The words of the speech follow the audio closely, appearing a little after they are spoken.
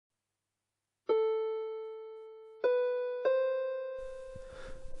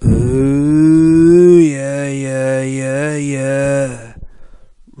Ooh, yeah, yeah, yeah, yeah.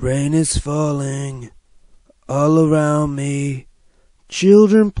 Rain is falling all around me.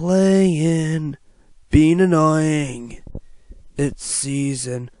 Children playing, being annoying. It's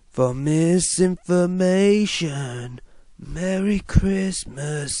season for misinformation. Merry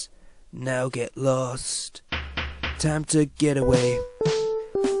Christmas, now get lost. Time to get away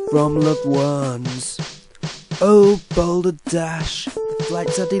from loved ones. Oh, Boulder Dash, the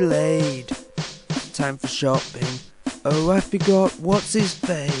flights are delayed. Time for shopping. Oh, I forgot what's his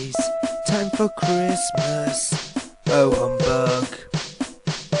face. Time for Christmas. Oh, humbug.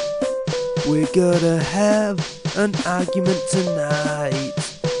 We're gonna have an argument tonight.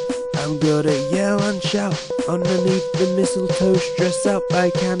 I'm gonna yell and shout underneath the mistletoe, stressed out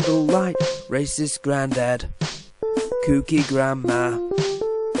by candlelight. Racist granddad, kooky grandma,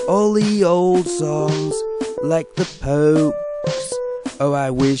 all the old songs like the Pokes. Oh, I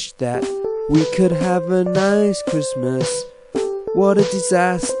wish that we could have a nice Christmas. What a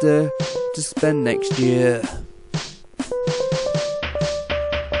disaster to spend next year.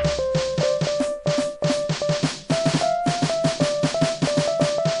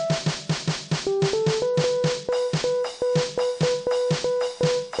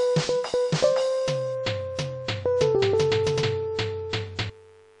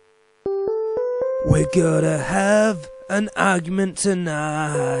 We're gonna have an argument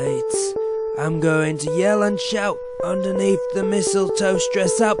tonight. I'm going to yell and shout underneath the mistletoe,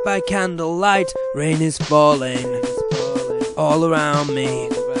 stressed out by candlelight. Rain is falling all around me.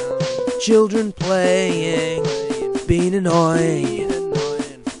 Children playing, being annoying.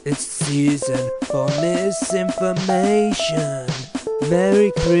 It's season for misinformation.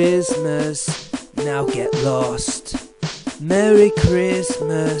 Merry Christmas, now get lost. Merry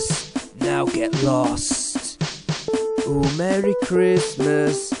Christmas, now get lost. Ooh, Merry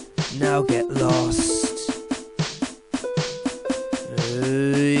Christmas, now get lost. Yeah,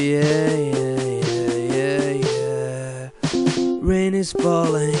 yeah, yeah, yeah, yeah. Rain is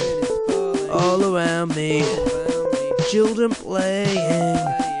falling all around me. Children playing,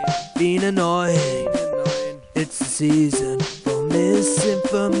 being annoying. It's the season for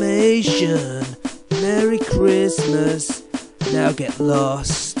misinformation. Merry Christmas, now get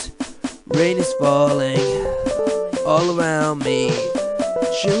lost. Rain is falling all around me.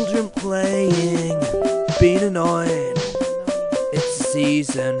 Children playing, being annoying. It's the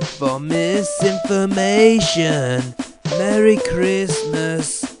season for misinformation. Merry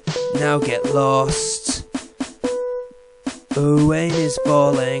Christmas, now get lost. Oh, rain is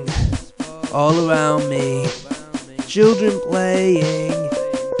falling all around me. Children playing,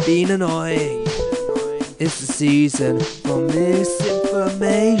 being annoying. It's the season for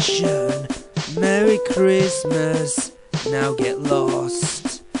misinformation. Merry Christmas, now get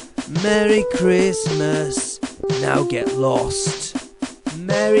lost. Merry Christmas, now get lost.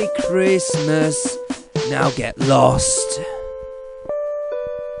 Merry Christmas, now get lost.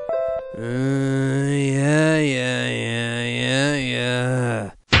 Yeah.